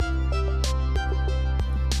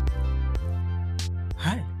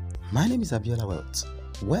My name is Abiola Wealth.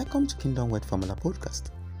 Welcome to Kingdom Wealth Formula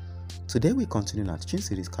Podcast. Today we continue our teaching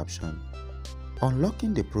series caption,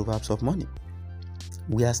 Unlocking the Proverbs of Money.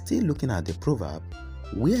 We are still looking at the proverb,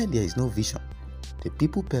 where there is no vision, the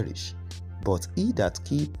people perish, but he that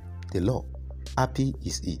keep the law, happy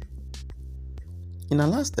is he. In our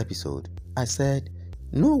last episode, I said,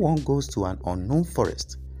 no one goes to an unknown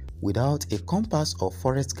forest without a compass or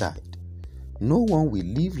forest guide. No one will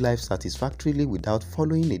live life satisfactorily without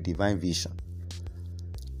following a divine vision.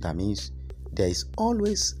 That means there is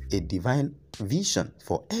always a divine vision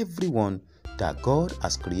for everyone that God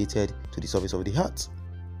has created to the surface of the earth.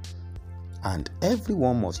 And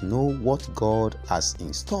everyone must know what God has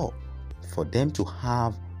in store for them to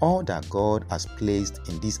have all that God has placed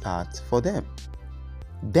in this earth for them.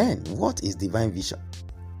 Then, what is divine vision?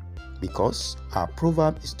 Because our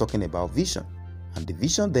proverb is talking about vision, and the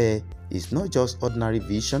vision there is not just ordinary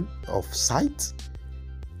vision of sight,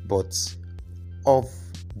 but of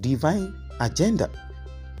divine agenda.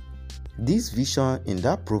 This vision in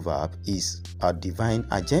that proverb is a divine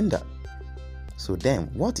agenda. So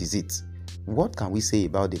then, what is it? What can we say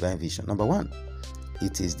about divine vision? Number one,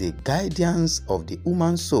 it is the guidance of the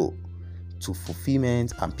human soul to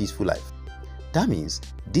fulfillment and peaceful life. That means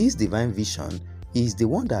this divine vision is the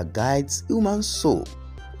one that guides human soul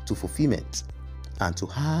to fulfillment and to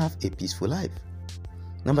have a peaceful life.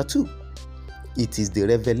 Number two, it is the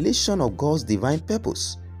revelation of God's divine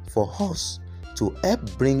purpose for us to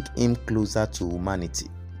help bring Him closer to humanity.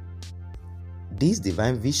 This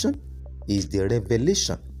divine vision is the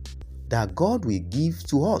revelation that God will give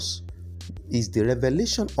to us, is the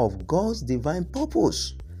revelation of God's divine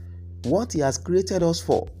purpose, what He has created us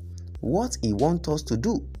for, what He wants us to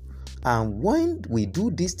do. And when we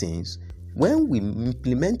do these things, when we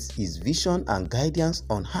implement His vision and guidance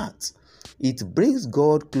on heart, it brings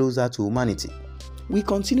God closer to humanity. We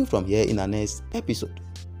continue from here in our next episode.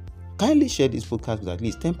 Kindly share this podcast with at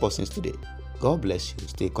least 10 persons today. God bless you.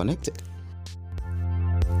 Stay connected.